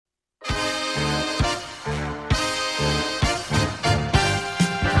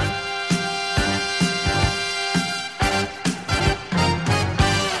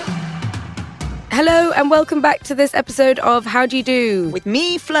Hello and welcome back to this episode of How Do You Do? With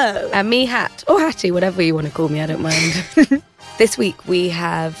me, Flo. And me, Hat. Or Hattie, whatever you want to call me, I don't mind. This week we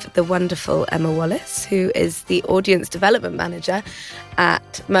have the wonderful Emma Wallace, who is the Audience Development Manager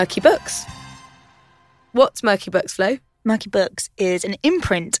at Murky Books. What's Murky Books, Flo? Murky Books is an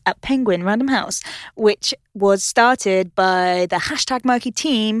imprint at Penguin Random House, which was started by the #Murky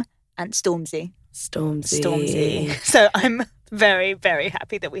team and Stormzy. Stormzy. So I'm very, very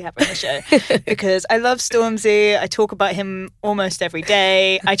happy that we have him on the show because I love Stormzy. I talk about him almost every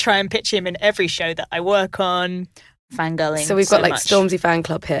day. I try and pitch him in every show that I work on. Fangirling. So we've got like much. Stormzy fan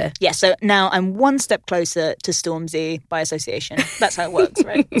club here. Yeah, so now I'm one step closer to Stormzy by association. That's how it works,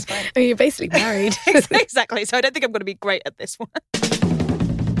 right? It's fine. I mean, you're basically married. Exactly. So I don't think I'm going to be great at this one.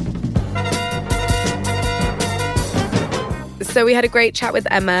 So we had a great chat with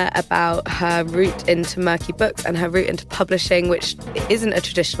Emma about her route into Murky Books and her route into publishing, which isn't a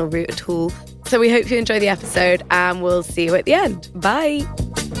traditional route at all. So we hope you enjoy the episode and we'll see you at the end. Bye.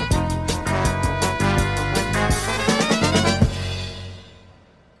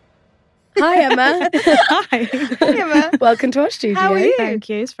 Hi, Emma. Hi. Hi, Emma. Welcome to our studio. How are you? Thank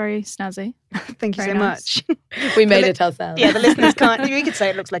you. It's very snazzy. Thank you Very so nice. much. We made it ourselves. Yeah, the listeners can't. You could say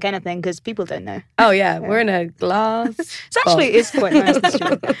it looks like anything because people don't know. Oh, yeah. We're in a glass. It's actually is quite nice. This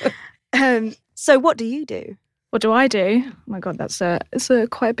studio. So what do you do? What do I do? Oh my God, it's a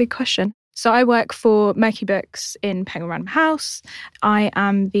quite a big question. So I work for Murky Books in Penguin Random House. I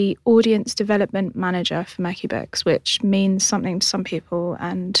am the Audience Development Manager for Murky Books, which means something to some people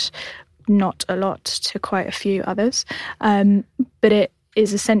and not a lot to quite a few others. But it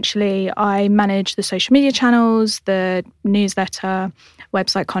is essentially I manage the social media channels, the newsletter,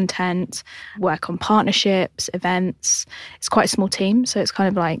 website content, work on partnerships, events. It's quite a small team, so it's kind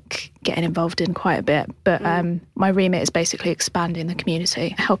of like getting involved in quite a bit. But my remit is basically expanding the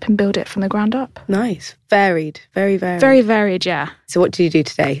community, helping build it from the ground up. Nice. Varied. Very varied. Very varied, yeah. So what do you do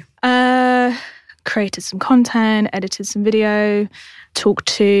today? Created some content, edited some video, talked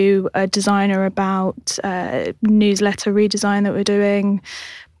to a designer about newsletter redesign that we're doing,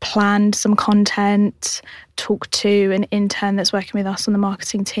 planned some content, talked to an intern that's working with us on the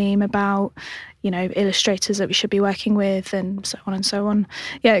marketing team about, illustrators that we should be working with and so on and so on.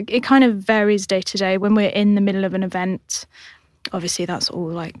 Yeah, it kind of varies day to day. When we're in the middle of an event, obviously that's all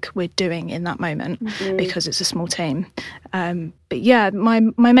like we're doing in that moment because it's a small team. But yeah, my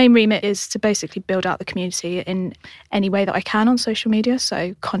main remit is to basically build out the community in any way that I can on social media.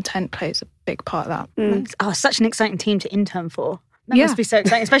 So content plays a big part of that. Oh, such an exciting team to intern for. That must be so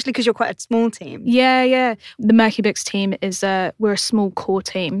exciting, especially because you're quite a small team. Yeah. The Murky Books team is we're a small core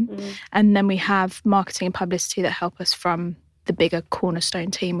team. And then we have marketing and publicity that help us from the bigger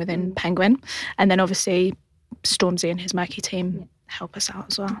cornerstone team within Penguin. And then obviously Stormzy and his Murky team help us out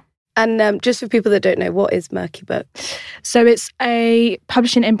as well. And just for people that don't know, what is Murky Books? So it's a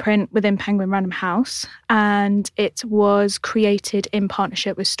publishing imprint within Penguin Random House, and it was created in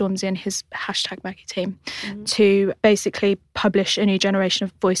partnership with Stormzy and his #Murky team to basically publish a new generation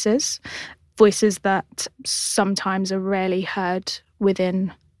of voices that sometimes are rarely heard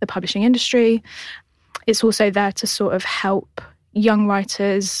within the publishing industry. It's also there to sort of help young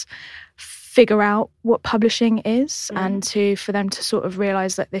writers figure out what publishing is and for them to sort of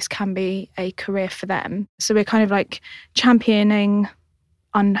realise that this can be a career for them. So we're kind of like championing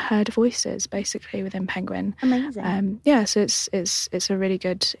unheard voices basically within Penguin. Amazing. So it's a really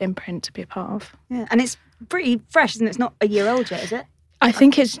good imprint to be a part of. Yeah, and it's pretty fresh, isn't it? It's not a year old yet, is it? I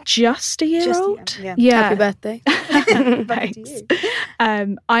think it's just a year old. Yeah. Happy birthday. Thanks.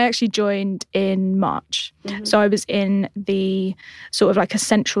 I actually joined in March. So I was in the sort of like a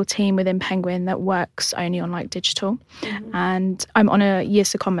central team within Penguin that works only on like digital. And I'm on a year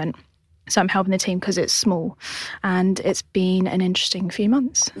secondment. So I'm helping the team because it's small. And it's been an interesting few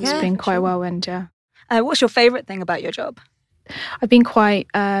months. It's been quite a whirlwind, yeah. What's your favourite thing about your job? I've been quite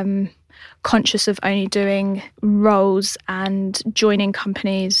conscious of only doing roles and joining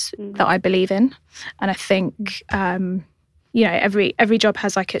companies that I believe in. And I think, every job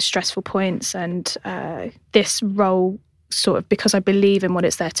has like its stressful points, and this role sort of, because I believe in what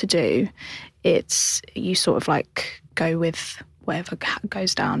it's there to do, you sort of like go with whatever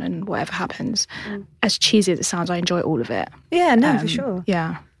goes down and whatever happens. As cheesy as it sounds, I enjoy all of it. Yeah, no, for sure.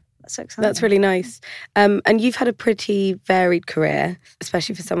 Yeah. That's so exciting. That's really nice. And you've had a pretty varied career,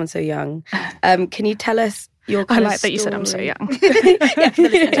 especially for someone so young. Can you tell us your kind I like of that you said I'm so young. Yeah, for the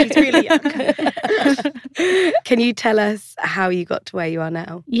listeners, he's really young. Can you tell us how you got to where you are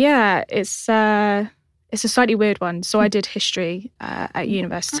now? Yeah, it's a slightly weird one. So I did history at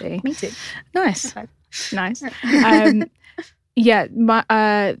university. Me too. Nice. Okay. Nice. Yeah,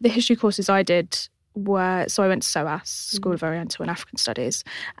 the history courses I did were, so I went to SOAS, School of Oriental and African Studies,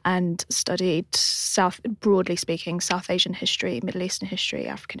 and studied broadly speaking, South Asian history, Middle Eastern history,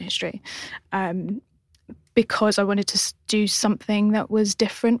 African history, because I wanted to do something that was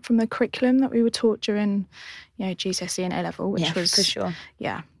different from the curriculum that we were taught during, GCSE and A-level, which was for sure.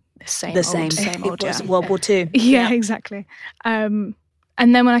 Yeah, the same old. It was World War II. Yeah, exactly. And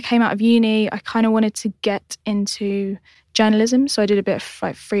then when I came out of uni, I kind of wanted to get into journalism. So I did a bit of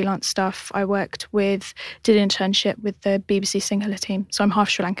freelance stuff. I did an internship with the BBC Sinhala team. So I'm half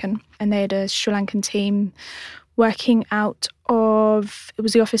Sri Lankan. And they had a Sri Lankan team working out of, it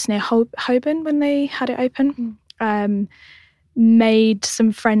was the office near Holborn when they had it open. Made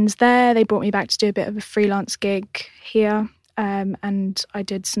some friends there. They brought me back to do a bit of a freelance gig here. And I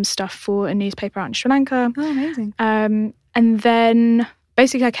did some stuff for a newspaper out in Sri Lanka. Oh, amazing. And then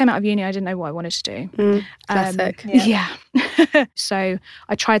basically I came out of uni, I didn't know what I wanted to do. Classic. Yeah. So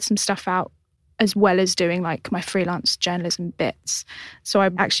I tried some stuff out as well as doing like my freelance journalism bits. So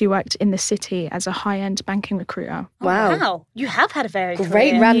I actually worked in the city as a high-end banking recruiter. Wow. You have had a very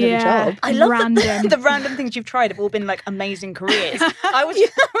great random job. I love the random things you've tried have all been like amazing careers. I was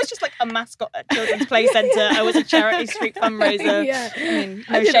just like a mascot at Children's Play Centre. I was a Charity Street fundraiser. Yeah. I mean,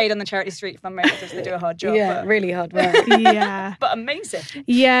 no shade on the Charity Street fundraisers, they do a hard job. Yeah, really hard work. Yeah. But amazing.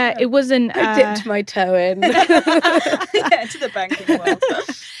 Yeah, it wasn't... I dipped my toe in. Yeah, to the banking world.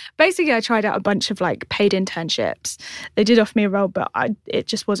 Basically, I tried out a bunch of like paid internships. They did offer me a role, but it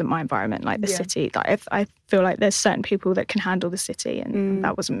just wasn't my environment, like the city. Like I feel like there's certain people that can handle the city, and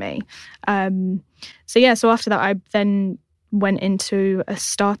that wasn't me. So after that, I then went into a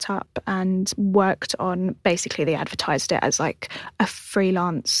startup and worked on, basically they advertised it as like a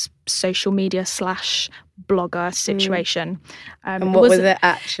freelance social media / blogger situation. And what was it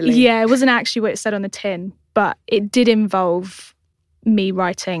actually? Yeah, it wasn't actually what it said on the tin, but it did involve me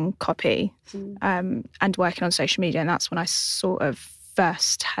writing copy and working on social media. And that's when I sort of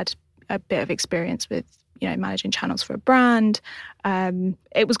first had a bit of experience with, managing channels for a brand.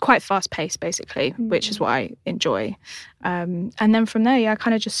 It was quite fast paced, basically, which is what I enjoy. And then from there, I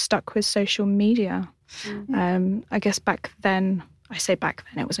kind of just stuck with social media. I guess back then,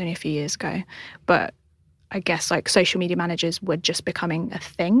 it was only a few years ago, but I guess like social media managers were just becoming a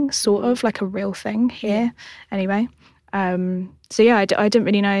thing, sort of like a real thing here anyway. I didn't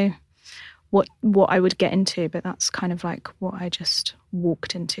really know what I would get into, but that's kind of like what I just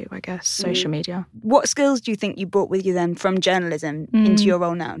walked into, I guess, social media. What skills do you think you brought with you then from journalism into your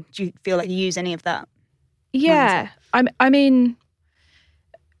role now? Do you feel like you use any of that? Yeah, I mean,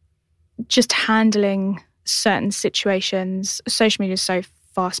 just handling certain situations. Social media is so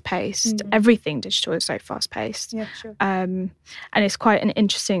fast-paced. Everything digital is so fast-paced. Yeah, sure. And it's quite an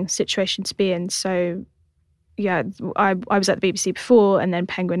interesting situation to be in. So yeah, I was at the BBC before and then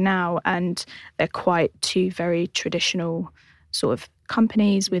Penguin now, and they're quite two very traditional sort of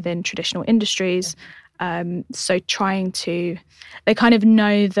companies within traditional industries. So they kind of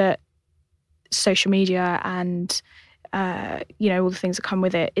know that social media and, all the things that come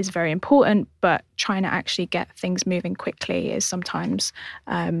with it is very important, but trying to actually get things moving quickly is sometimes...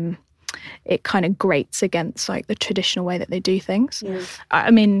 it kind of grates against like the traditional way that they do things. I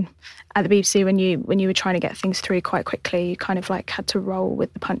mean, at the BBC, when you were trying to get things through quite quickly, you kind of like had to roll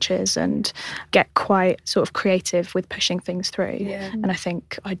with the punches and get quite sort of creative with pushing things through. And I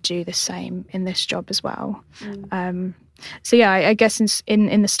think I do the same in this job as well. I guess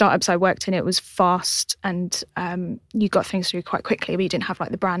in the startups I worked in, it was fast and you got things through quite quickly, but you didn't have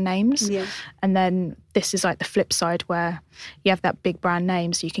like the brand names. And then this is like the flip side where you have that big brand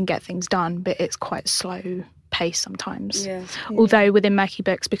name, so you can get things done, but it's quite slow pace sometimes. Although within Murky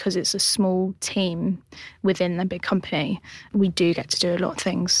Books, because it's a small team within a big company, we do get to do a lot of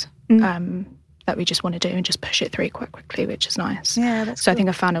things that we just want to do and just push it through quite quickly, which is nice. That's so cool. I think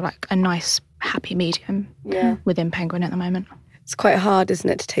I found a nice happy medium within Penguin at the moment. It's quite hard, isn't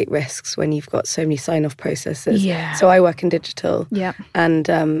it, to take risks when you've got so many sign-off processes. Yeah. So I work in digital. Yeah.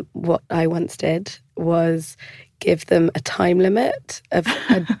 And what I once did was give them a time limit of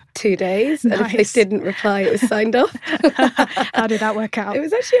 2 days. Nice. And if they didn't reply, it was signed off. How did that work out? It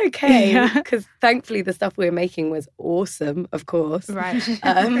was actually okay, because thankfully the stuff we were making was awesome, of course. Right.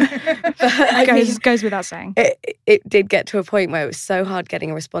 But goes without saying. It did get to a point where it was so hard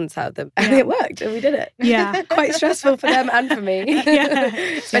getting a response out of them. And it worked, and we did it. Yeah. Quite stressful for them and for me.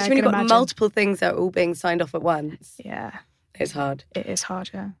 Especially when you've got multiple things that are all being signed off at once. Yeah. It's hard. It is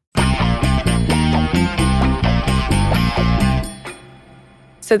hard, yeah.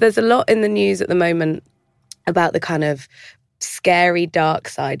 So there's a lot in the news at the moment about the kind of scary dark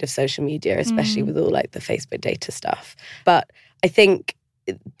side of social media, especially with all like the Facebook data stuff. But I think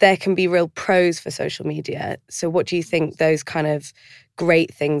there can be real pros for social media. So what do you think those kind of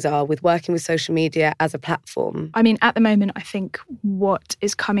great things are with working with social media as a platform? I mean, at the moment, I think what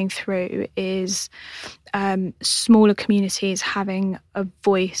is coming through is smaller communities having a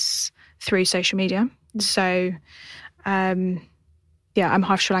voice through social media. So, I'm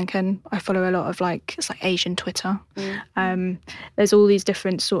half Sri Lankan. I follow a lot of it's like Asian Twitter. There's all these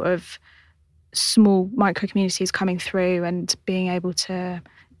different sort of small micro communities coming through and being able to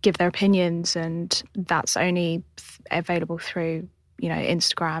give their opinions, and that's only available through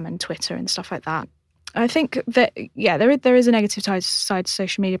Instagram and Twitter and stuff like that. I think that there is a negative side to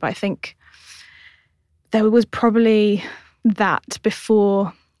social media, but I think there was probably that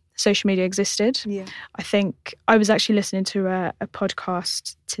before social media existed. I think I was actually listening to a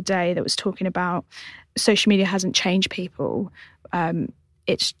podcast today that was talking about social media hasn't changed people.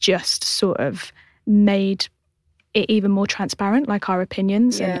 It's just sort of made it even more transparent, like our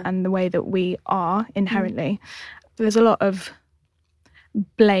opinions and the way that we are inherently. There's a lot of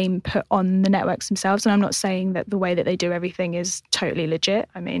blame put on the networks themselves, and I'm not saying that the way that they do everything is totally legit.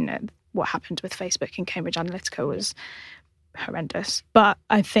 I mean, what happened with Facebook and Cambridge Analytica was horrendous. But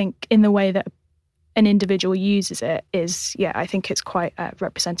I think in the way that an individual uses it is, I think it's quite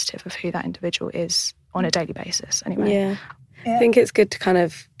representative of who that individual is on a daily basis anyway. Yeah. I think it's good to kind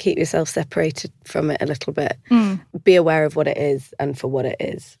of keep yourself separated from it a little bit. Be aware of what it is and for what it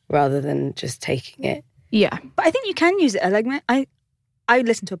is, rather than just taking it. Yeah. But I think you can use it. Like I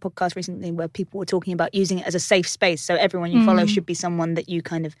listened to a podcast recently where people were talking about using it as a safe space. So everyone you follow should be someone that you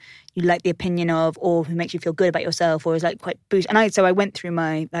like the opinion of, or who makes you feel good about yourself, or is like quite boost. And I went through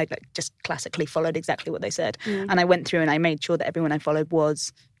my like just classically followed exactly what they said. And I went through and I made sure that everyone I followed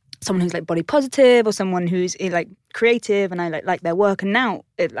was someone who's like body positive, or someone who's like creative, and I like their work. And now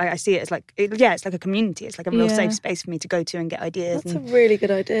I see it as it's like a community. It's like a real safe space for me to go to and get ideas. That's a really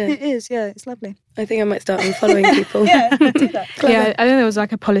good idea. It is, it's lovely. I think I might start unfollowing people. Do that. Yeah, I think there was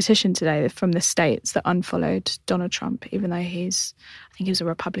like a politician today from the States that unfollowed Donald Trump, even though I think he was a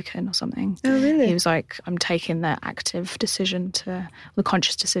Republican or something. Oh, really? He was like, I'm taking the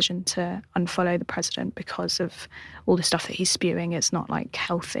conscious decision to unfollow the president because of all the stuff that he's spewing. It's not like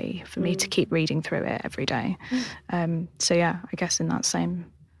healthy for me to keep reading through it every day. So I guess in that same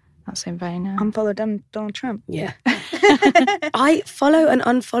vein. Unfollow Donald Trump. Yeah. I follow and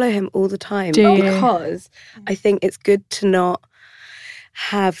unfollow him all the time because I think it's good to not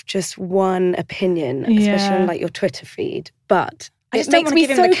have just one opinion, especially on like your Twitter feed. But I just don't want to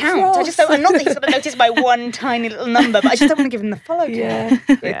give him the count. Cross. I'm not that he's going to notice my one tiny little number, but I just don't want to give him the follow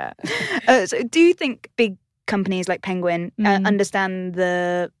count. So do you think big companies like Penguin understand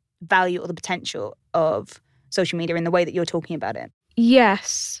the value or the potential of social media in the way that you're talking about it?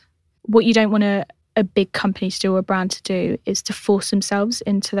 Yes. What you don't want a big company to do or a brand to do is to force themselves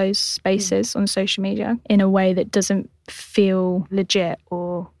into those spaces on social media in a way that doesn't feel legit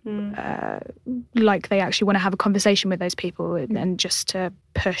or like they actually want to have a conversation with those people and just to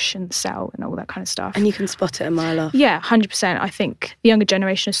push and sell and all that kind of stuff. And you can spot it a mile off. Yeah, 100%. I think the younger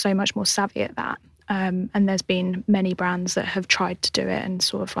generation is so much more savvy at that. And there's been many brands that have tried to do it and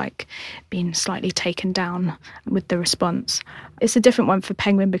sort of like been slightly taken down with the response. It's a different one for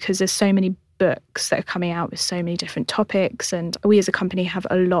Penguin because there's so many books that are coming out with so many different topics, and we as a company have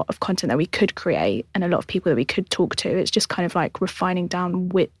a lot of content that we could create and a lot of people that we could talk to. It's just kind of like refining down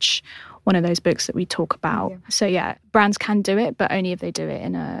which one of those books that we talk about. So brands can do it, but only if they do it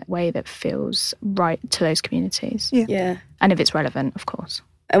in a way that feels right to those communities. And if it's relevant, of course.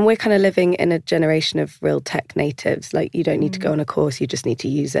 And we're kind of living in a generation of real tech natives. Like, you don't need to go on a course, you just need to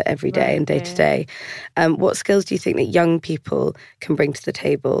use it every day and day to day. What skills do you think that young people can bring to the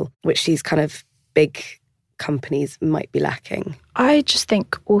table, which these kind of big companies might be lacking? I just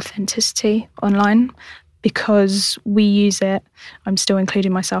think authenticity online, because we use it. I'm still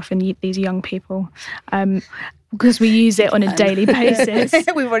including myself in these young people. Because we use it on a daily basis.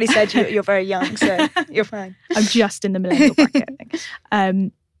 We've already said you're very young, so you're fine. I'm just in the millennial bracket, I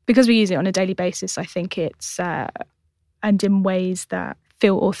think. Because we use it on a daily basis, I think it's, and in ways that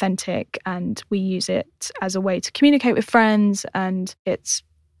feel authentic, and we use it as a way to communicate with friends, and it's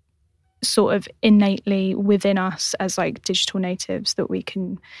sort of innately within us as like digital natives that we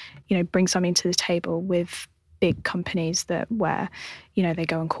can, bring something to the table with big companies where they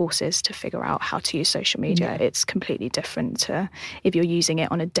go on courses to figure out how to use social media. It's completely different to if you're using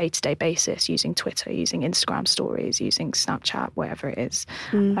it on a day-to-day basis, using Twitter, using Instagram stories, using Snapchat, whatever it is.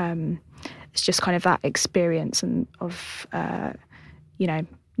 It's just kind of that experience and of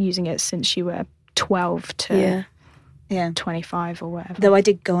using it since you were 12 to 25 or whatever. Though I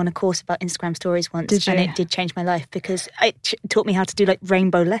did go on a course about Instagram stories once, and it did change my life because it taught me how to do like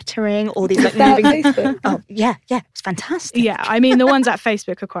rainbow lettering, all these like moving. Oh yeah, it was fantastic. Yeah, I mean the ones at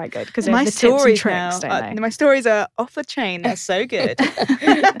Facebook are quite good because my the tips and tricks. Now, my stories are off the chain. They're so good.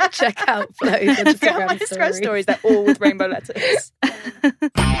 Check out Flo's Instagram my Instagram stories. They're all with rainbow letters.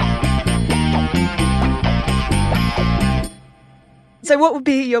 So what would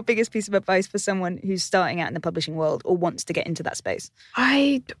be your biggest piece of advice for someone who's starting out in the publishing world or wants to get into that space?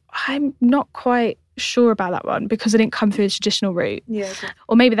 I'm not quite sure about that one because I didn't come through the traditional route. Yeah. Okay.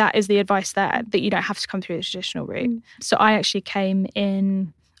 Or maybe that is the advice there, that you don't have to come through the traditional route. So I actually came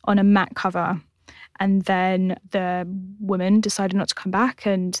in on a mat cover, and then the woman decided not to come back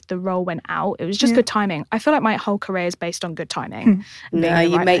and the role went out. It was just good timing. I feel like my whole career is based on good timing. No,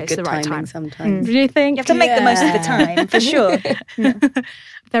 you make good timing sometimes. Do you think? You have to make the most of the time, for sure.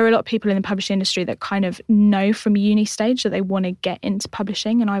 There are a lot of people in the publishing industry that kind of know from uni stage that they want to get into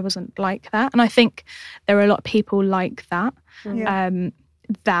publishing, and I wasn't like that. And I think there are a lot of people like that.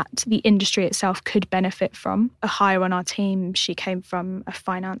 That the industry itself could benefit from. A hire on our team, she came from a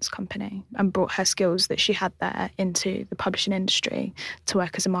finance company and brought her skills that she had there into the publishing industry to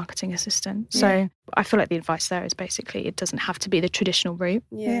work as a marketing assistant. So I feel like the advice there is basically it doesn't have to be the traditional route.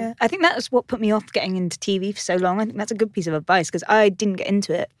 Yeah. I think that was what put me off getting into TV for so long. I think that's a good piece of advice because I didn't get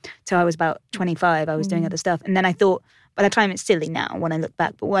into it till I was about 25. I was doing other stuff. And then I thought, by the time it's silly now when I look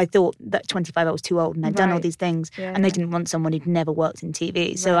back, but I thought that 25 I was too old and I'd done all these things and they didn't want someone who'd never worked in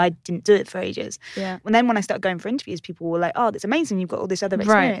TV. So I didn't do it for ages. Yeah. And then when I started going for interviews, people were like, oh, that's amazing, you've got all this other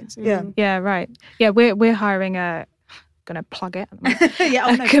experience. Right. Yeah, right. Yeah, we're hiring a... going to plug it.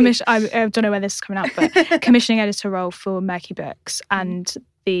 I don't know where this is coming up, but commissioning editor role for Murky Books, and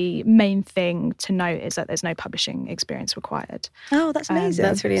the main thing to note is that there's no publishing experience required. Oh, that's amazing.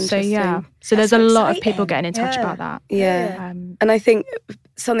 That's really interesting. So there's a lot of people getting in touch about that. And I think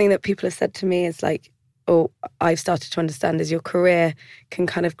something that people have said to me is like, or I've started to understand, is your career can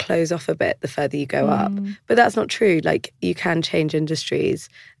kind of close off a bit the further you go up. But that's not true. Like, you can change industries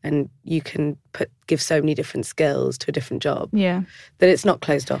and you can give so many different skills to a different job. Yeah. That it's not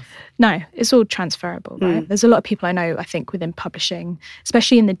closed off. No, it's all transferable, right? There's a lot of people I know, I think, within publishing,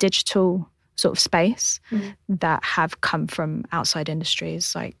 especially in the digital sort of space, that have come from outside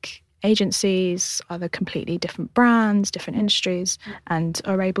industries like agencies, other completely different brands, different industries, and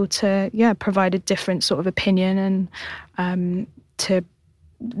are able to provide a different sort of opinion and to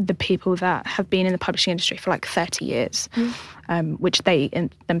the people that have been in the publishing industry for like 30 years, which they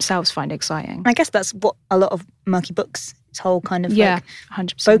themselves find exciting. I guess that's what a lot of Murky Books' whole kind of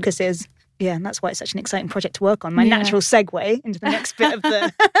 100%. Focus is. Yeah, and that's why it's such an exciting project to work on. My natural segue into the next bit of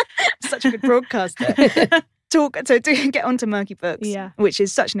the such a good broadcaster. To get onto Murky Books, which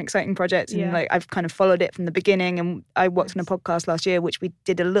is such an exciting project, and like I've kind of followed it from the beginning. And I worked on a podcast last year, which we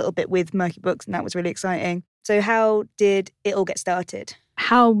did a little bit with Murky Books, and that was really exciting. So how did it all get started?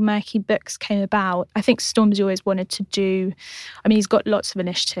 How Murky Books came about, I think Stormzy always wanted to do. I mean, he's got lots of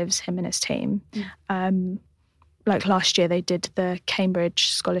initiatives, him and his team. Like last year, they did the Cambridge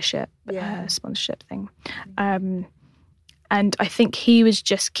scholarship sponsorship thing. And I think he was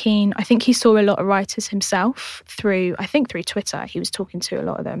just keen. I think he saw a lot of writers himself through Twitter. He was talking to a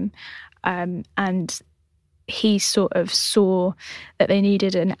lot of them. And he sort of saw that they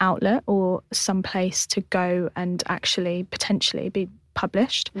needed an outlet or some place to go and actually potentially be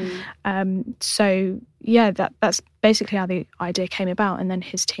published. That's basically how the idea came about. And then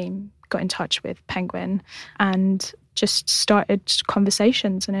his team got in touch with Penguin and just started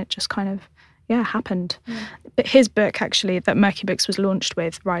conversations, and it just kind of happened. But his book, actually, that Murky Books was launched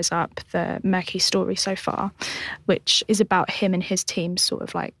with, Rise Up, the Murky story so far, which is about him and his team's sort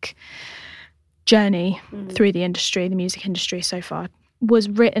of like journey through the industry, the music industry so far, was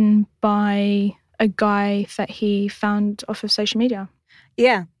written by a guy that he found off of social media.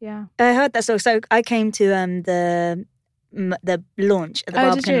 Yeah. I heard that. So I came to the launch at the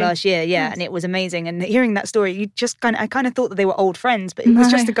Barbican last year, nice. And it was amazing. And hearing that story, I kind of thought that they were old friends, but it was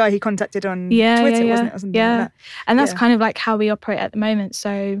just a guy he contacted on Twitter, wasn't it? Or something like that. And that's kind of like how we operate at the moment.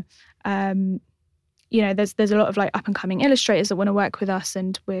 So, there's a lot of like up and coming illustrators that want to work with us,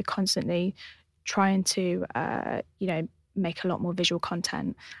 and we're constantly trying to, make a lot more visual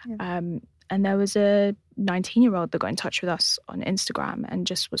content. And there was a 19-year-old that got in touch with us on Instagram and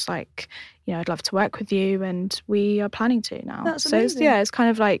just was like, I'd love to work with you, and we are planning to now. That's amazing. It's kind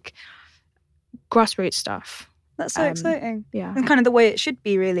of like grassroots stuff. That's so exciting. Yeah. And kind of the way it should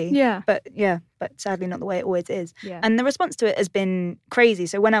be, really. Yeah. But sadly not the way it always is. Yeah. And the response to it has been crazy.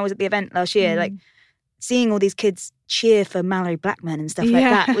 So when I was at the event last year, like seeing all these kids cheer for Mallory Blackman and stuff like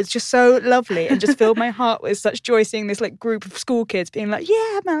that was just so lovely and just filled my heart with such joy seeing this like group of school kids being like,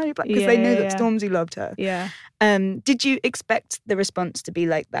 yeah, Mallory Blackman, because they knew that Stormzy loved her. Yeah. Did you expect the response to be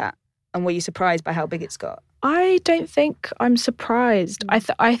like that? And were you surprised by how big it's got? I don't think I'm surprised.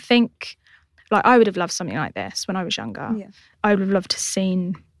 I think, like, I would have loved something like this when I was younger. Yeah. I would have loved to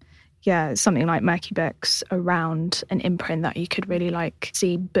seen, something like Murky Books around an imprint that you could really like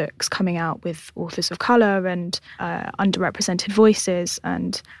see books coming out with authors of colour and underrepresented voices,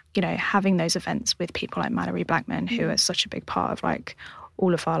 and, you know, having those events with people like Mallory Blackman, who are such a big part of like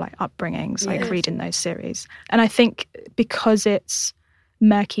all of our like upbringings, like reading those series. And I think because it's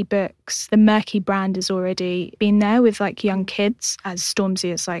Murky Books, the Murky brand has already been there with like young kids as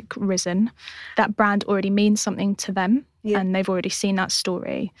Stormzy has like risen. That brand already means something to them. Yeah. And they've already seen that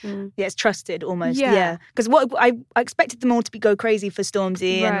story. Yeah, it's trusted almost. Yeah. Because what I expected them all to go crazy for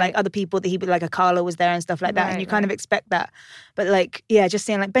Stormzy and like other people that he would, like Akala was there and stuff like that. And you kind of expect that. But like, just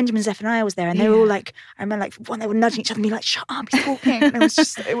seeing like Benjamin Zephaniah was there and they were all like, I remember like when they were nudging each other and be like, shut up, he's talking. And it was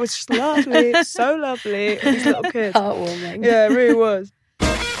just lovely. It was so lovely. These little kids. Heartwarming. Yeah, it really was.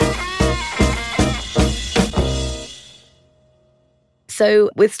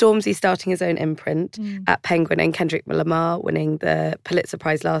 So with Stormzy starting his own imprint at Penguin and Kendrick Lamar winning the Pulitzer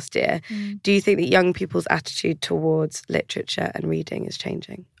Prize last year, do you think that young people's attitude towards literature and reading is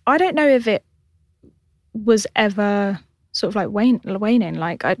changing? I don't know if it was ever sort of like waning.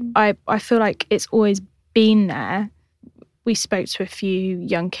 Like I feel like it's always been there. We spoke to a few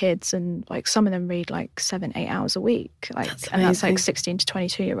young kids and like some of them read like 7-8 hours a week, like, and that's like 16 to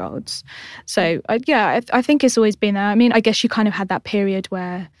 22-year-olds. So I think it's always been there. I mean, I guess you kind of had that period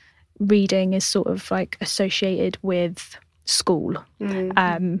where reading is sort of like associated with school,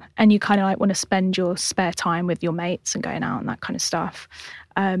 and you kind of like want to spend your spare time with your mates and going out and that kind of stuff.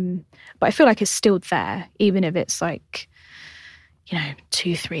 But I feel like it's still there, even if it's like, you know,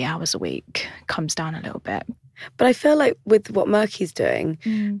 2-3 hours a week, comes down a little bit. But I feel like with what Murky's doing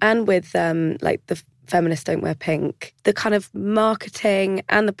and with like the Feminists Don't Wear Pink, the kind of marketing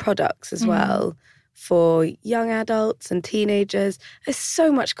and the products as well for young adults and teenagers is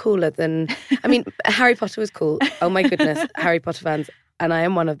so much cooler than, I mean, Harry Potter was cool. Oh my goodness, Harry Potter fans. And I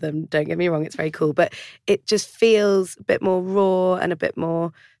am one of them, don't get me wrong, it's very cool. But it just feels a bit more raw and a bit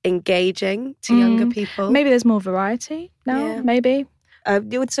more engaging to younger people. Maybe there's more variety now, maybe.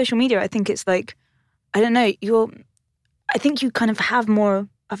 With social media, I think it's like, I don't know, I think you kind of have more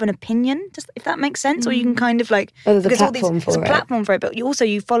of an opinion, just if that makes sense, or you can kind of like... Oh, there's a platform for it. There's a platform for it, but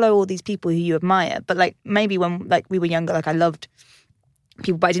you follow all these people who you admire. But like maybe when like we were younger, like I loved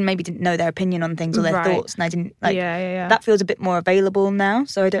people, but I didn't know their opinion on things or their thoughts, and I didn't like... That feels a bit more available now,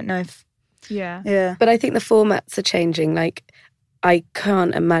 so I don't know if... Yeah. But I think the formats are changing. Like, I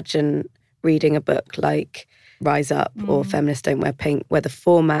can't imagine reading a book like Rise Up or Feminists Don't Wear Pink, where the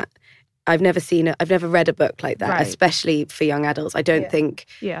format... I've never read a book like that, especially for young adults. I don't think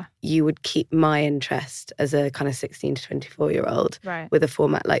you would keep my interest as a kind of 16 to 24-year-old with a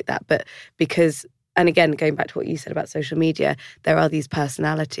format like that. But because, and again, going back to what you said about social media, there are these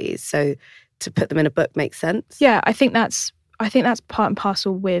personalities. So to put them in a book makes sense. Yeah, I think that's part and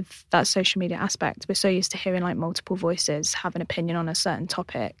parcel with that social media aspect. We're so used to hearing like multiple voices have an opinion on a certain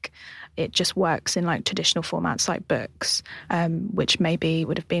topic. It just works in like traditional formats like books, which maybe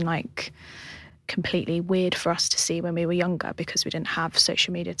would have been like completely weird for us to see when we were younger because we didn't have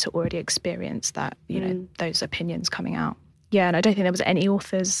social media to already experience that, you know, those opinions coming out. Yeah, and I don't think there was any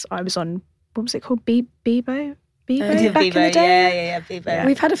authors. I was on, what was it called? Bebo? Back in the day? Bebo. Yeah.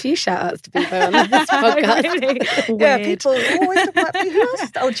 We've had a few shout-outs to Bebo on this podcast. Really? Yeah, people always talk about Bebo. Who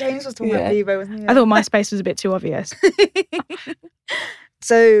else? Oh, James was talking about Bebo, wasn't he? I thought MySpace was a bit too obvious.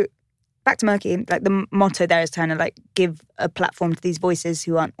 So, back to Murky, like the motto there is trying to like give a platform to these voices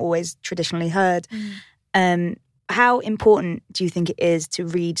who aren't always traditionally heard. How important do you think it is to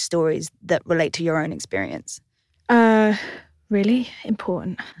read stories that relate to your own experience? Really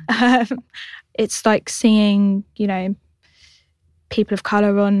important. It's like seeing, you know, people of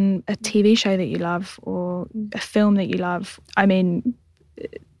colour on a TV show that you love or a film that you love. I mean,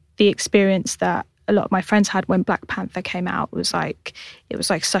 the experience that a lot of my friends had when Black Panther came out was like, it was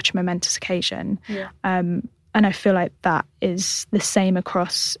like such a momentous occasion. Yeah. And I feel like that is the same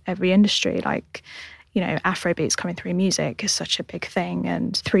across every industry. Like, you know, Afrobeats coming through music is such a big thing,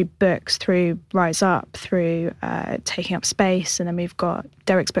 and through books, through Rise Up, through Taking Up Space, and then we've got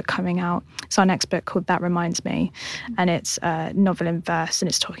Derek's book coming out. It's our next book called That Reminds Me, and it's a novel in verse, and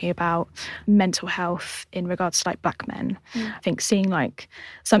it's talking about mental health in regards to like Black men. I think seeing like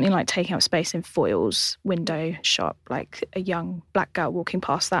something like Taking Up Space in Foyle's window shop, like a young Black girl walking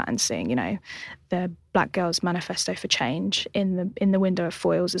past that and seeing, you know, the Black Girls Manifesto for Change in the window of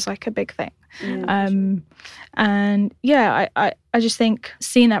foils is like a big thing. And yeah, I just think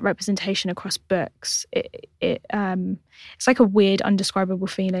seeing that representation across books, it's like a weird, undescribable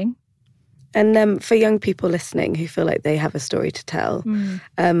feeling. And for young people listening who feel like they have a story to tell,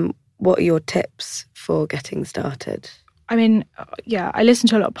 what are your tips for getting started? I mean, yeah, I listen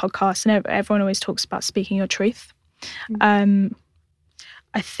to a lot of podcasts and everyone always talks about speaking your truth.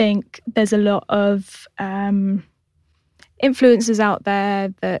 I think there's a lot of influencers out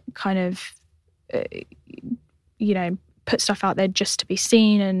there that kind of, put stuff out there just to be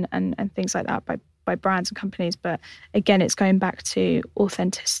seen and things like that by brands and companies. But again, it's going back to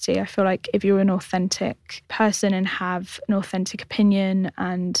authenticity. I feel like if you're an authentic person and have an authentic opinion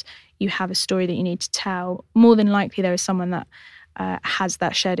and you have a story that you need to tell, more than likely there is someone that has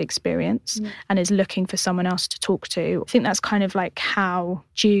that shared experience and is looking for someone else to talk to. I think that's kind of like how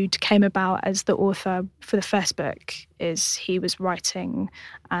Jude came about as the author for the first book, is he was writing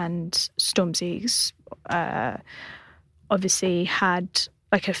and Stormzy's obviously had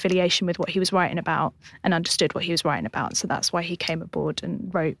like affiliation with what he was writing about and understood what he was writing about. So that's why he came aboard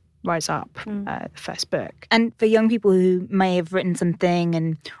and wrote Rise Up, the first book. And for young people who may have written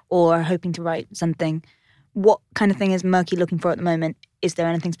something or are hoping to write something, what kind of thing is Murky looking for at the moment? Is there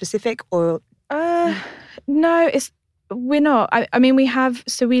anything specific or? No, we're not. I mean, we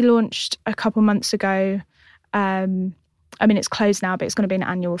launched a couple months ago. I mean, it's closed now, but it's going to be an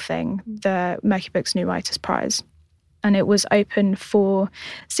annual thing, the Murky Books New Writers Prize. And it was open for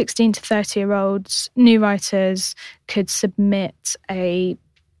 16 to 30-year-olds. New writers could submit a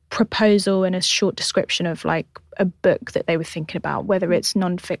proposal and a short description of like a book that they were thinking about, whether it's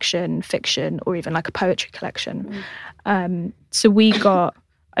non-fiction, fiction, or even like a poetry collection. So we got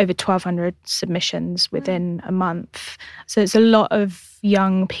over 1,200 submissions within a month. So it's a lot of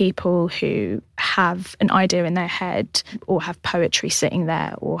young people who have an idea in their head or have poetry sitting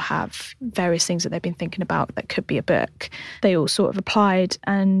there or have various things that they've been thinking about that could be a book. They all sort of applied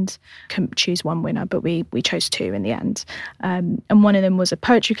and couldn't choose one winner, but we chose two in the end. And one of them was a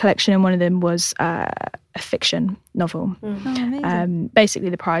poetry collection and one of them was a fiction novel. Basically,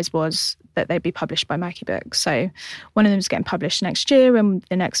 the prize was that they'd be published by Murky Books. So one of them is getting published next year and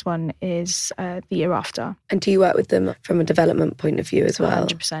the next one is the year after. And do you work with them from a development point of view as well?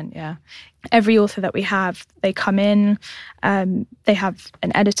 100%, yeah. Every author that we have, they come in, they have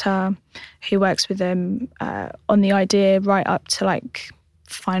an editor who works with them on the idea right up to like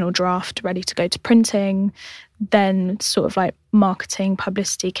final draft, ready to go to printing. Then sort of like marketing,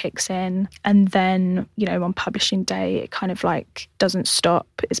 publicity kicks in. And then, on publishing day, it kind of like doesn't stop.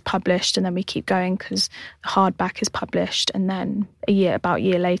 It's published and then we keep going because the hardback is published. And then about a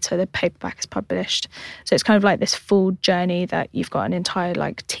year later, the paperback is published. So it's kind of like this full journey that you've got an entire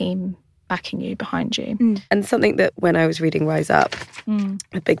like team backing you, behind you. And something that when I was reading Rise Up,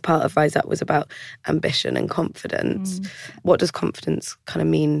 a big part of Rise Up was about ambition and confidence. What does confidence kind of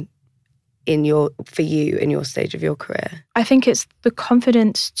mean for you in your stage of your career? I think it's the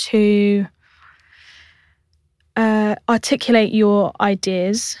confidence to articulate your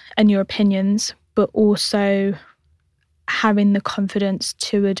ideas and your opinions, but also having the confidence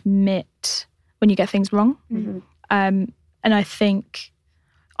to admit when you get things wrong. And I think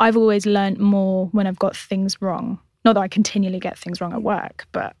I've always learned more when I've got things wrong. Not that I continually get things wrong at work,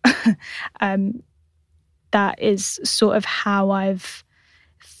 but that is sort of how I've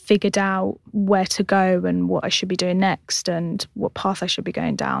figured out where to go and what I should be doing next and what path I should be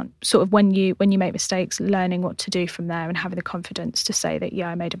going down. Sort of when you make mistakes, learning what to do from there and having the confidence to say that, yeah,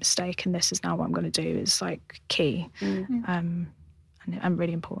 I made a mistake and this is now what I'm going to do is like key and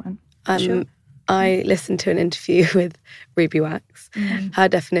really important. Sure. I listened to an interview with Ruby Wax. Her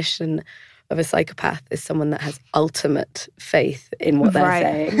definition of a psychopath is someone that has ultimate faith in what they're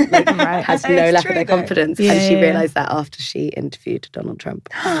saying, like, has no lack of their confidence. And she realised that after she interviewed Donald Trump.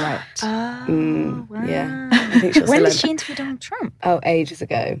 Wow. Yeah. I think when did she interview Donald Trump? Oh, ages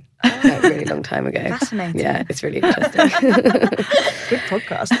ago. Like a really long time ago. Fascinating. Yeah, it's really interesting. Good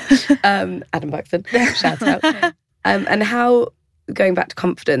podcast. Adam Buxton, shout out. And how, going back to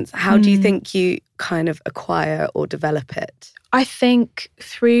confidence, how do you think you kind of acquire or develop it? I think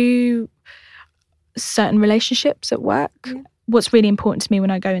through certain relationships at work. What's really important to me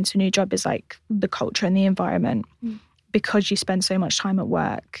when I go into a new job is like the culture and the environment. Because you spend so much time at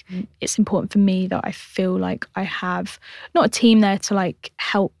work, it's important for me that I feel like I have not a team there to like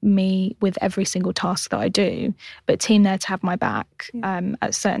help me with every single task that I do, but a team there to have my back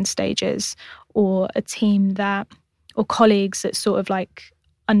at certain stages, or a team or colleagues that sort of like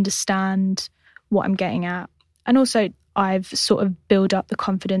understand what I'm getting at. And also I've sort of built up the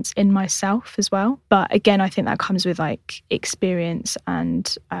confidence in myself as well. But again, I think that comes with like experience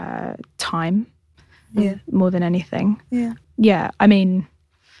and time more than anything. Yeah, I mean,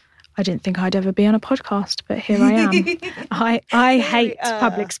 I didn't think I'd ever be on a podcast, but here I am. I hate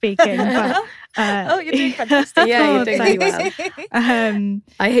public speaking, but you're doing fantastic. Yeah, you're doing really well.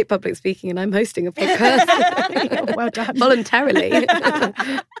 I hate public speaking, and I'm hosting a podcast. Well done. Voluntarily.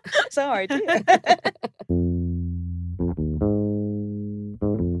 Sorry.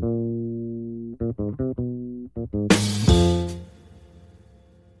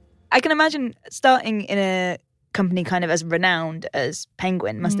 I can imagine starting in a company kind of as renowned as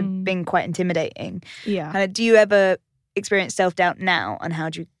Penguin must have been quite intimidating. Yeah. Kind of, do you ever experience self-doubt now, and how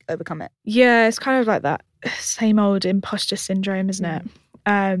do you overcome it? Yeah, it's kind of like that same old imposter syndrome, isn't it?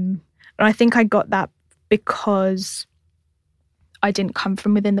 And I think I got that because I didn't come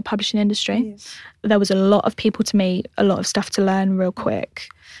from within the publishing industry. There was a lot of people to meet, a lot of stuff to learn real quick.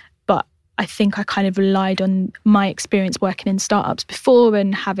 But I think I kind of relied on my experience working in startups before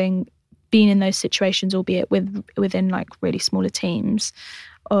and having been in those situations, albeit within like really smaller teams,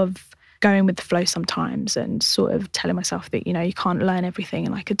 of going with the flow sometimes and sort of telling myself that, you know, you can't learn everything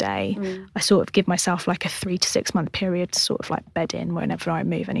in like a day. I sort of give myself like a 3 to 6 month period to sort of like bed in whenever I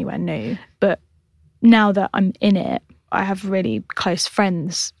move anywhere new. But now that I'm in it, I have really close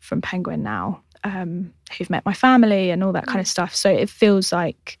friends from Penguin now who've met my family and all that kind of stuff. So it feels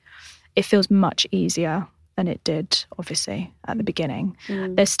much easier than it did, obviously, at the beginning.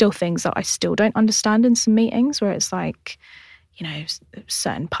 There's still things that I still don't understand in some meetings where it's like, you know,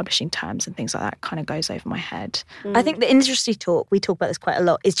 certain publishing terms and things like that kind of goes over my head. I think the industry talk, we talk about this quite a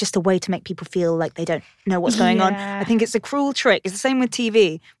lot, is just a way to make people feel like they don't know what's going on. I think it's a cruel trick. It's the same with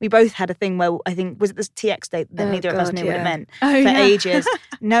TV. We both had a thing where, I think, was it this TX date that neither of us knew what it meant for ages.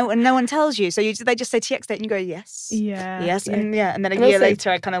 No one tells you. So they just say TX date and you go, yes. Yes. And then a year later,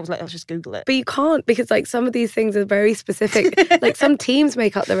 I kind of was like, I'll just Google it. But you can't, because like some of these things are very specific. Like some teams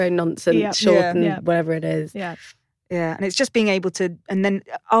make up their own nonsense, whatever it is. Yeah, and it's just being able to, and then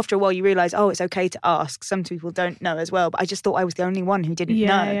after a while you realise, oh, it's okay to ask. Some people don't know as well, but I just thought I was the only one who didn't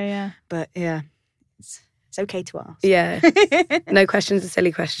know. But it's okay to ask. Yeah, no questions are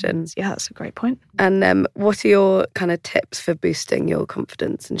silly questions. Yeah, that's a great point. And what are your kind of tips for boosting your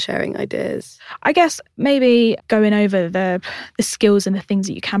confidence and sharing ideas? I guess maybe going over the skills and the things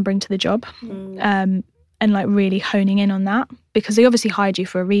that you can bring to the job. And like really honing in on that, because they obviously hired you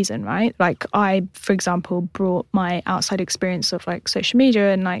for a reason, right? Like I, for example, brought my outside experience of like social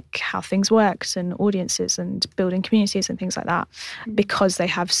media and like how things worked and audiences and building communities and things like that, because they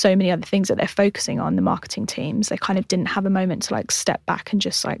have so many other things that they're focusing on, the marketing teams. They kind of didn't have a moment to like step back and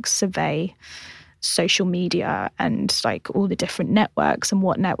just like survey social media and like all the different networks and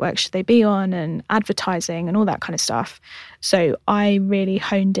what networks should they be on and advertising and all that kind of stuff. So I really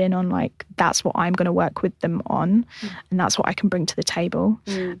honed in on like, that's what I'm going to work with them on and that's what I can bring to the table.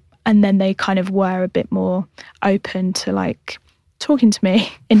 And then they kind of were a bit more open to like talking to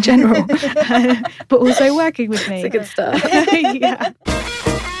me in general, but also working with me. It's a good start. Yeah.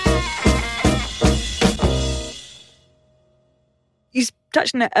 You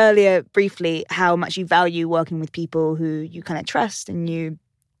touched on it earlier briefly, how much you value working with people who you kind of trust and you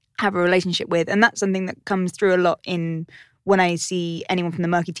have a relationship with. And that's something that comes through a lot in when I see anyone from the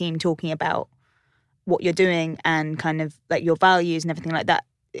Murky team talking about what you're doing and kind of like your values and everything like that.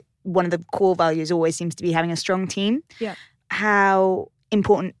 One of the core values always seems to be having a strong team. Yeah. How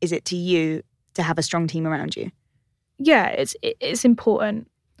important is it to you to have a strong team around you? Yeah, it's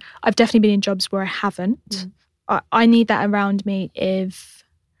important. I've definitely been in jobs where I haven't. I need that around me if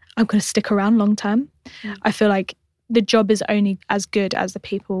I'm going to stick around long term. I feel like the job is only as good as the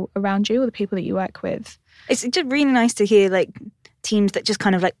people around you or the people that you work with. It's just really nice to hear like teams that just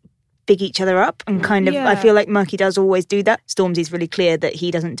kind of like big each other up and kind of, I feel like Murky does always do that. Stormzy's really clear that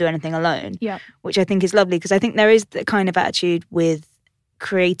he doesn't do anything alone, which I think is lovely, because I think there is the kind of attitude with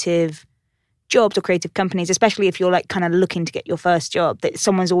creative jobs or creative companies, especially if you're like kind of looking to get your first job, that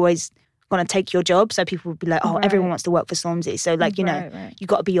someone's always going to take your job. So people would be like, everyone wants to work for Stormzy. So like, you know, you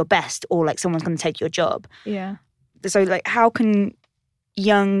got to be your best or like someone's going to take your job. Yeah. So like, how can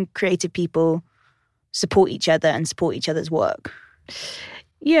young creative people support each other and support each other's work?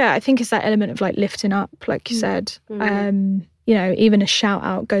 Yeah, I think it's that element of like lifting up, like you said. You know, even a shout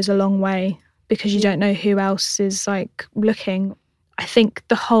out goes a long way because you don't know who else is like looking. I think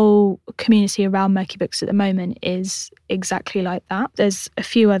the whole community around Murky Books at the moment is exactly like that. There's a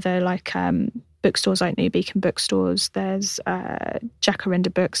few other like bookstores like New Beacon Bookstores. There's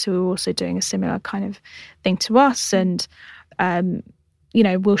Jacaranda Books who are also doing a similar kind of thing to us. And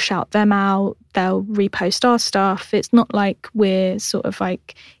we'll shout them out, they'll repost our stuff. It's not like we're sort of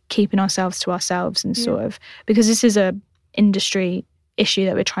like keeping ourselves to ourselves and sort of, because this is a industry issue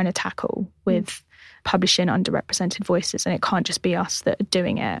that we're trying to tackle with publishing underrepresented voices, and it can't just be us that are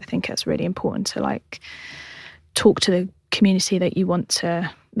doing it. I think it's really important to like talk to the community that you want to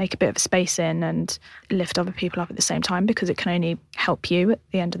make a bit of a space in and lift other people up at the same time, because it can only help you at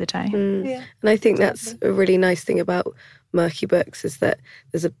the end of the day. And I think that's a really nice thing about Murky Books, is that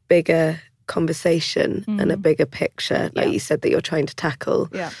there's a bigger conversation and a bigger picture, like you said, that you're trying to tackle.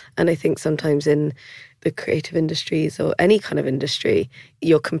 And I think sometimes in the creative industries or any kind of industry,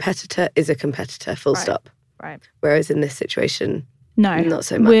 your competitor is a competitor, full stop. Right. Whereas in this situation, no, not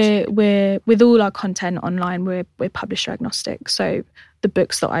so much. We're with all our content online, we're publisher agnostic. So the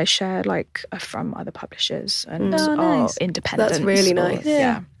books that I share like are from other publishers and are independent. That's really nice.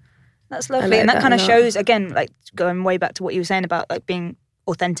 Yeah. That's lovely. And that kind of shows, again, like going way back to what you were saying about like being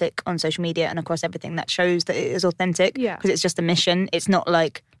authentic on social media and across everything, that shows that it is authentic, because it's just a mission. It's not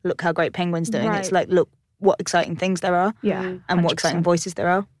like, look how great Penguin's doing. Right. It's like, look what exciting things there are, and 100%. What exciting voices there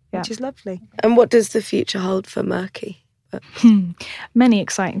are, which is lovely. And what does the future hold for Murky? Many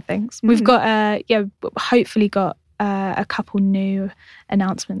exciting things. We've got hopefully got a couple new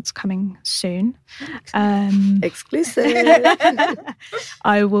announcements coming soon. Exclusive.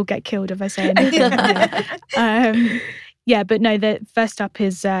 I will get killed if I say anything. But no, the first up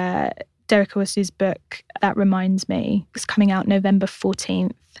is Derek Owusu's book, That Reminds Me. It's coming out November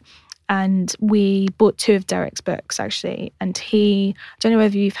 14th. And we bought 2 of Derek's books, actually. And I don't know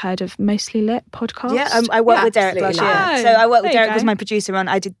whether you've heard of Mostly Lit podcast. Yeah, I worked with Derek last year. So I worked with Derek, was my producer on,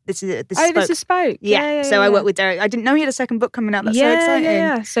 this is Spoke. This is Spoke. Yeah. So I worked with Derek. I didn't know he had a second book coming out. That's so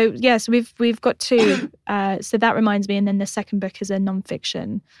exciting. So we've got 2. So That Reminds Me. And then the second book is a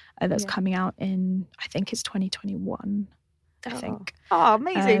nonfiction that's coming out in, I think it's 2021. I think. Oh,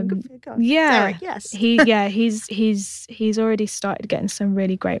 amazing! Good for God. Yeah, Derek, yes. He's already started getting some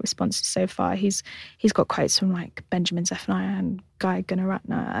really great responses so far. He's got quotes from like Benjamin Zephaniah and Guy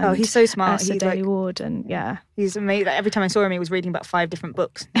Gunaratna. And he's so smart. He's Daly Ward, and he's amazing. Like, every time I saw him, he was reading about 5 different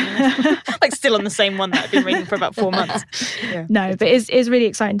books, like still on the same one that I've been reading for about 4 months. Yeah. No, but it's really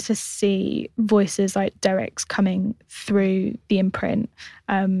exciting to see voices like Derek's coming through the imprint.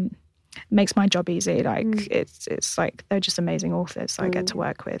 Makes my job easy. Like it's like they're just amazing authors I get to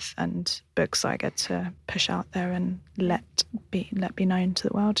work with, and books I get to push out there and let be known to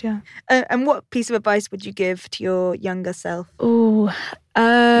the world. And what piece of advice would you give to your younger self? You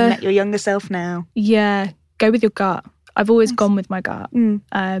met your younger self now. Go with your gut. I've always gone with my gut.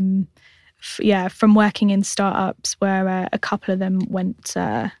 From working in startups where a couple of them went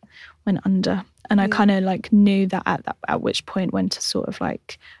under. And I kind of like knew that at which point when to sort of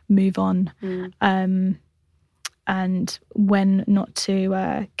like move on, and when not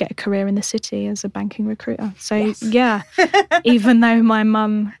to get a career in the city as a banking recruiter. So even though my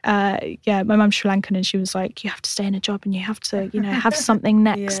mum, my mum's Sri Lankan, and she was like, you have to stay in a job and you have to, have something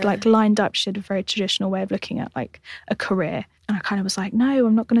next, like lined up. She had a very traditional way of looking at like a career, and I kind of was like, no,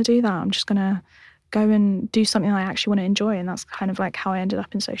 I'm not going to do that. I'm just going to go and do something I actually want to enjoy. And that's kind of like how I ended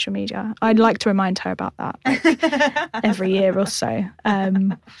up in social media. I'd like to remind her about that like, every year or so.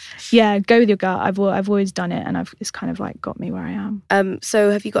 Go with your gut. I've always done it, and it's kind of like got me where I am.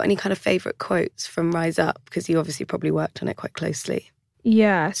 So have you got any kind of favourite quotes from Rise Up? Because you obviously probably worked on it quite closely.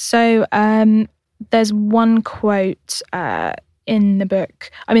 Yeah. So there's one quote in the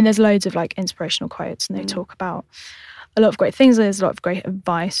book. I mean, there's loads of like inspirational quotes, and they talk about a lot of great things. There's a lot of great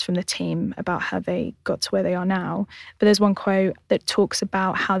advice from the team about how they got to where they are now. But there's one quote that talks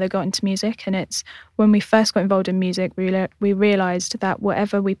about how they got into music, and it's, when we first got involved in music, we realised that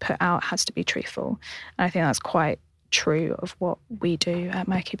whatever we put out has to be truthful. And I think that's quite true of what we do at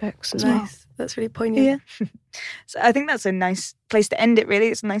Murky Books as well. That's really poignant. Yeah. So I think that's a nice place to end it, really.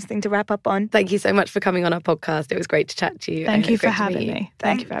 It's a nice thing to wrap up on. Thank you so much for coming on our podcast. It was great to chat to you. Thank you for having me.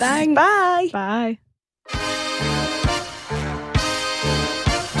 Thank you for having me. Bye. Bye.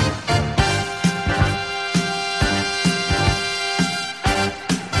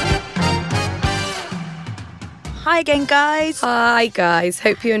 Hi again, guys. Hi, guys.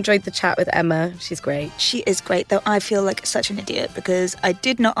 Hope you enjoyed the chat with Emma. She's great. She is great, though I feel like such an idiot because I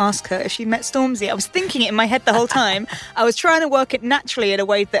did not ask her if she met Stormzy. I was thinking it in my head the whole time. I was trying to work it naturally in a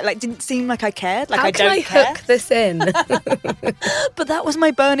way that like didn't seem like I cared. Like, I don't care. Hook this in? But that was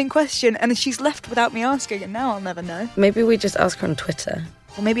my burning question, and she's left without me asking, and now I'll never know. Maybe we just ask her on Twitter.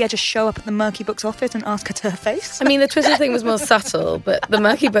 Or maybe I just show up at the Murky Books office and ask her to her face. I mean, the Twitter thing was more subtle, but the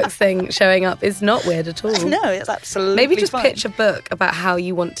Murky Books thing showing up is not weird at all. No, it's absolutely Maybe just fine. Pitch a book about how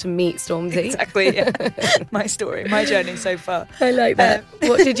you want to meet Stormzy. Exactly, yeah. My story, my journey so far. I like that.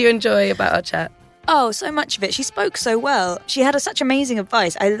 What did you enjoy about our chat? Oh, so much of it. She spoke so well. She had such amazing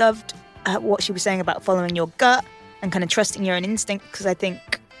advice. I loved what she was saying about following your gut and kind of trusting your own instinct, because I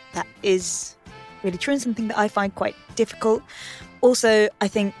think that is really true and something that I find quite difficult. Also, I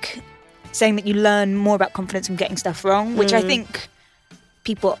think saying that you learn more about confidence from getting stuff wrong, which I think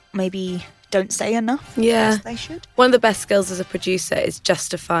people maybe don't say enough. Yeah. They should. One of the best skills as a producer is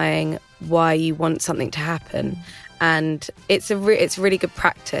justifying why you want something to happen. And it's really good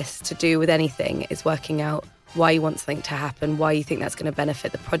practice to do with anything, is working out why you want something to happen, why you think that's going to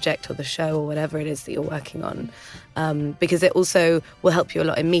benefit the project or the show or whatever it is that you're working on. Because it also will help you a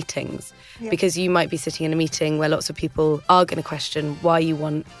lot in meetings. Yeah. Because you might be sitting in a meeting where lots of people are going to question why you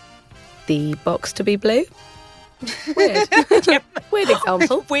want the box to be blue. Weird. Yep. Weird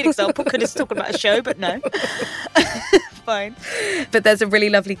example. Weird example. Could have talked about a show, but no. Fine. But there's a really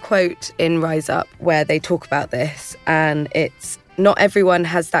lovely quote in Rise Up where they talk about this, and it's, not everyone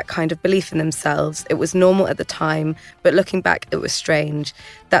has that kind of belief in themselves. It was normal at the time, but looking back, it was strange.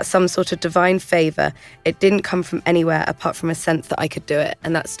 That's some sort of divine favour. It didn't come from anywhere apart from a sense that I could do it.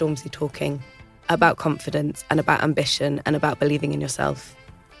 And that's Stormzy talking about confidence and about ambition and about believing in yourself.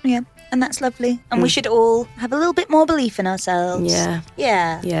 Yeah, and that's lovely. And we should all have a little bit more belief in ourselves. Yeah.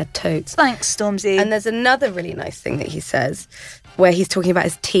 Yeah. Yeah, totes. Thanks, Stormzy. And there's another really nice thing that he says where he's talking about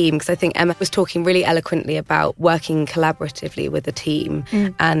his team, because I think Emma was talking really eloquently about working collaboratively with a team,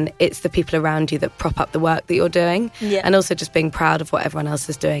 and it's the people around you that prop up the work that you're doing, and also just being proud of what everyone else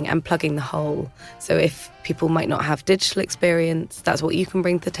is doing and plugging the hole. So if people might not have digital experience, that's what you can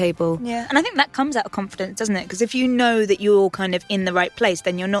bring to the table. Yeah, and I think that comes out of confidence, doesn't it? Because if you know that you're kind of in the right place,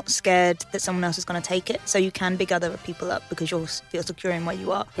 then you're not scared that someone else is going to take it. So you can big other people up because you feel secure in where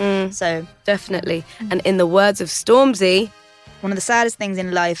you are. So definitely. And in the words of Stormzy, one of the saddest things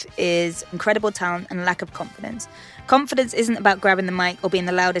in life is incredible talent and lack of confidence. Confidence isn't about grabbing the mic or being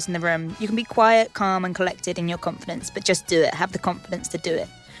the loudest in the room. You can be quiet, calm and collected in your confidence, but just do it. Have the confidence to do it,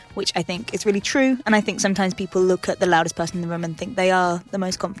 which I think is really true. And I think sometimes people look at the loudest person in the room and think they are the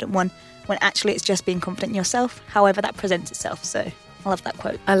most confident one, when actually it's just being confident in yourself, however that presents itself. So I love that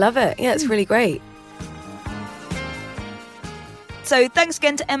quote. I love it. Yeah, it's really great. So thanks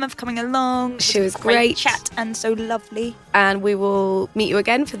again to Emma for coming along. She was great chat and so lovely. And we will meet you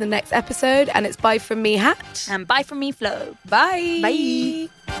again for the next episode. And it's bye from me, Hat. And bye from me, Flo. Bye. Bye.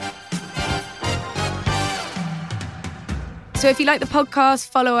 So if you like the podcast,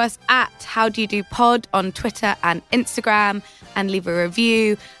 follow us at How Do You Do Pod on Twitter and Instagram, and leave a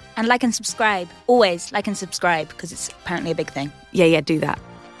review. And like and subscribe. Always like and subscribe, because it's apparently a big thing. Yeah, do that.